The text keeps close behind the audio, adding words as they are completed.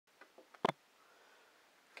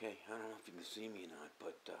Okay, I don't know if you can see me or not,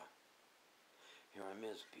 but here I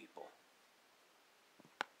is, people.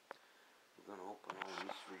 We're going to open all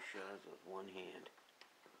these three shutters with one hand.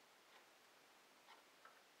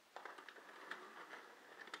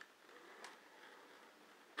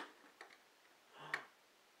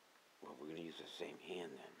 Well, we're going to use the same hand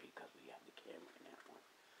then because we have the camera in that one.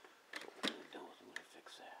 So what we're going to do is I'm going to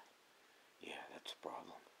fix that. Yeah, that's a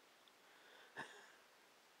problem.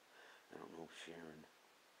 I don't know if Sharon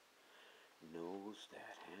knows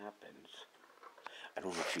that happens. I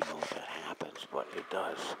don't know if she knows that happens, but it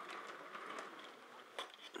does.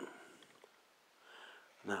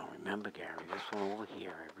 Now remember, Gary, this one over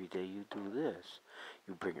here, every day you do this,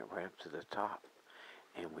 you bring it right up to the top.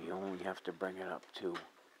 And we only have to bring it up to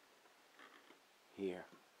here.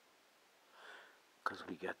 Because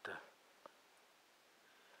we get the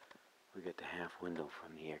half window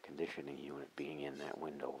from the air conditioning unit being in that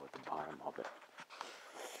window at the bottom of it.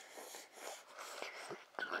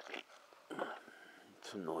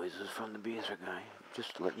 Some noises from the Beezer guy.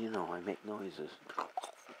 Just to let you know, I make noises.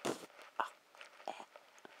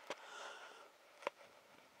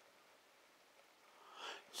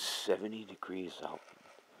 70 degrees out.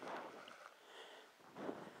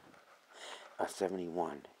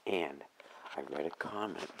 71. And I read a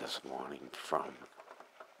comment this morning from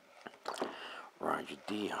Roger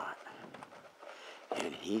Dion.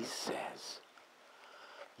 And he says,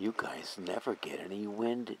 you guys never get any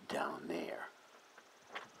wind down there.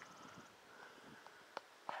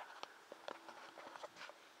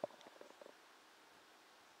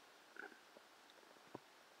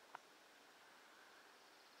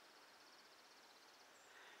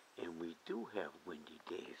 And we do have windy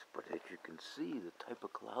days, but as you can see, the type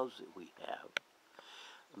of clouds that we have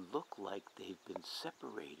look like they've been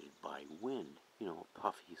separated by wind. You know, a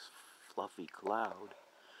puffy, fluffy cloud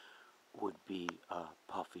would be a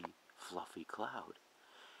puffy, fluffy cloud.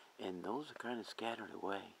 And those are kind of scattered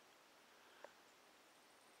away.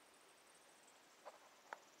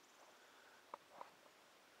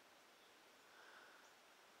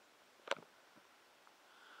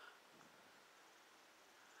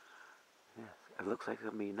 Yes, it looks like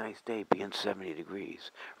it'll be a nice day, being 70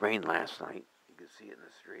 degrees. Rained last night. You can see it in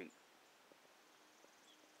the street.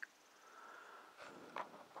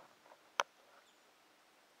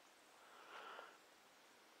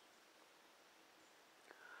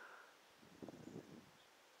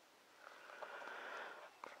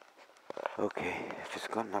 Okay, if it's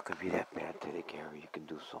not going to be that bad today, Gary, you can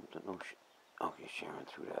do something. Oh, you're Sharon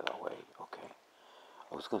threw that away. Okay.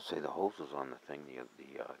 I was going to say the hose was on the thing,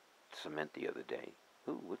 the cement the other day.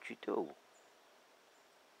 Ooh, what'd she do?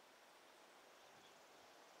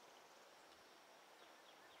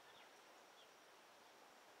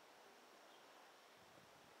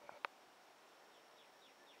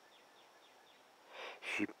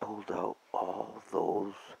 She pulled out all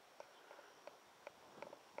those.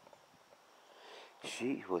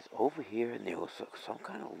 She was over here, and there was some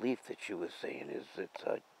kind of leaf that she was saying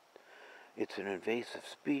it's an invasive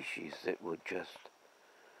species that would just.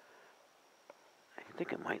 I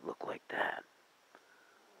think it might look like that.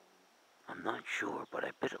 I'm not sure, but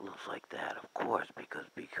I bet it looks like that, of course,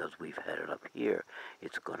 because we've had it up here,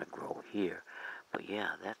 it's gonna grow here. But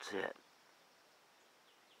yeah, that's it.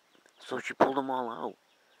 So she pulled them all out.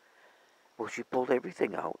 Well, she pulled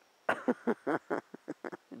everything out.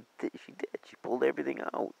 She did. She pulled everything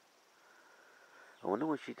out. I wonder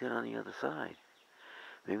what she did on the other side.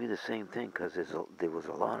 Maybe the same thing, because there was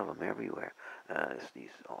a lot of them everywhere. This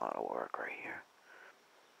needs a lot of work right here.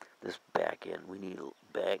 This back end, we need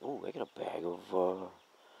a bag. Oh, I got a bag of,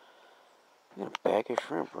 I got a bag of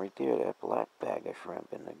shrimp right there. That black bag of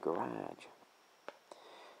shrimp in the garage.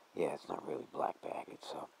 Yeah, it's not really black bag.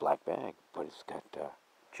 It's a black bag, but it's got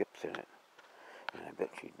chips in it. And I bet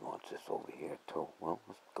she wants this over here too. Well,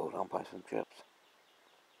 let's go down and buy some chips.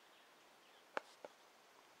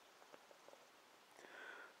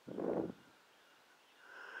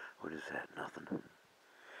 What is that? Nothing.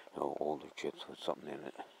 No, older chips with something in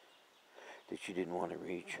it that she didn't want to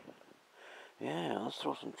reach. Yeah, let's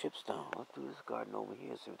throw some chips down. Let's do this garden over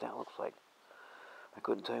here, see what that looks like. I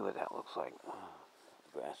couldn't tell you what that looks like.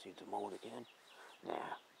 Grass needs a mowing again?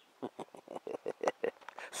 Nah.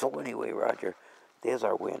 So anyway, Roger, there's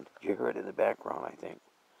our wind. You heard it in the background, I think.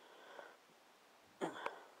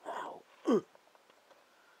 Ow.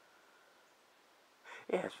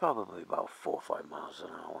 Yeah, it's probably about 4 or 5 miles an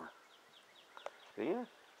hour. Yeah?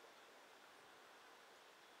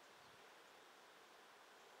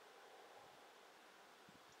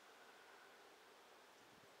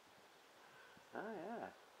 Oh, yeah.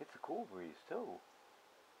 It's a cool breeze, too.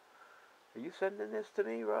 Are you sending this to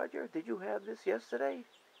me, Roger? Did you have this yesterday?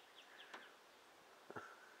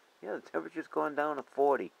 Yeah, the temperature's gone down to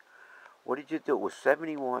 40. What did you do? It was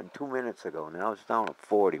 71 2 minutes ago. Now it's down to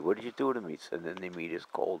 40. What did you do to me sending me this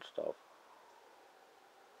cold stuff?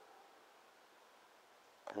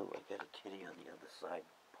 Oh, I got a kitty on the other side,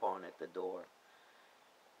 pawing at the door.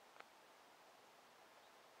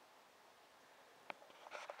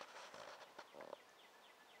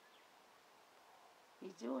 What are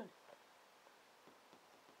you doing?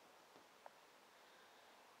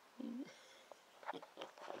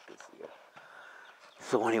 I can see her.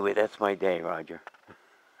 So anyway, that's my day, Roger.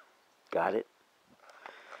 Got it?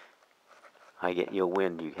 I get your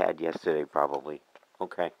wind you had yesterday, probably.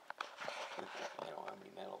 Okay.